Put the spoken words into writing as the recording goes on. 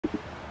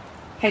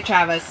Hey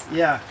Travis.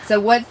 Yeah. So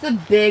what's the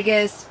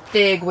biggest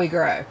fig we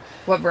grow?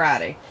 What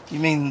variety? You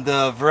mean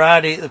the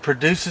variety that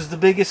produces the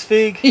biggest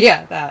fig?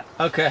 Yeah, that.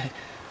 Okay.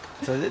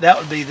 So that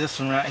would be this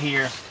one right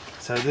here.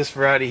 So this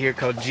variety here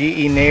called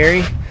GE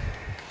Neri.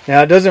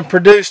 Now it doesn't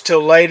produce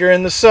till later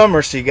in the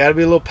summer, so you got to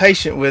be a little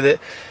patient with it.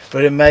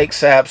 But it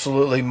makes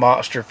absolutely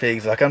monster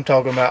figs. Like I'm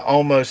talking about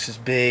almost as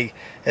big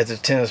as a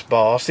tennis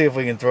ball. I'll see if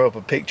we can throw up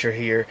a picture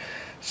here.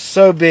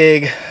 So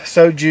big,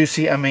 so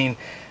juicy. I mean,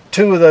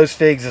 2 of those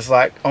figs is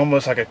like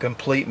almost like a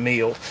complete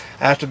meal.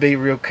 I have to be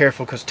real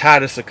careful because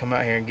Titus will come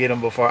out here and get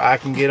them before I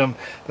can get them.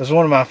 But it's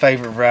one of my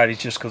favorite varieties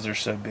just because they're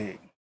so big.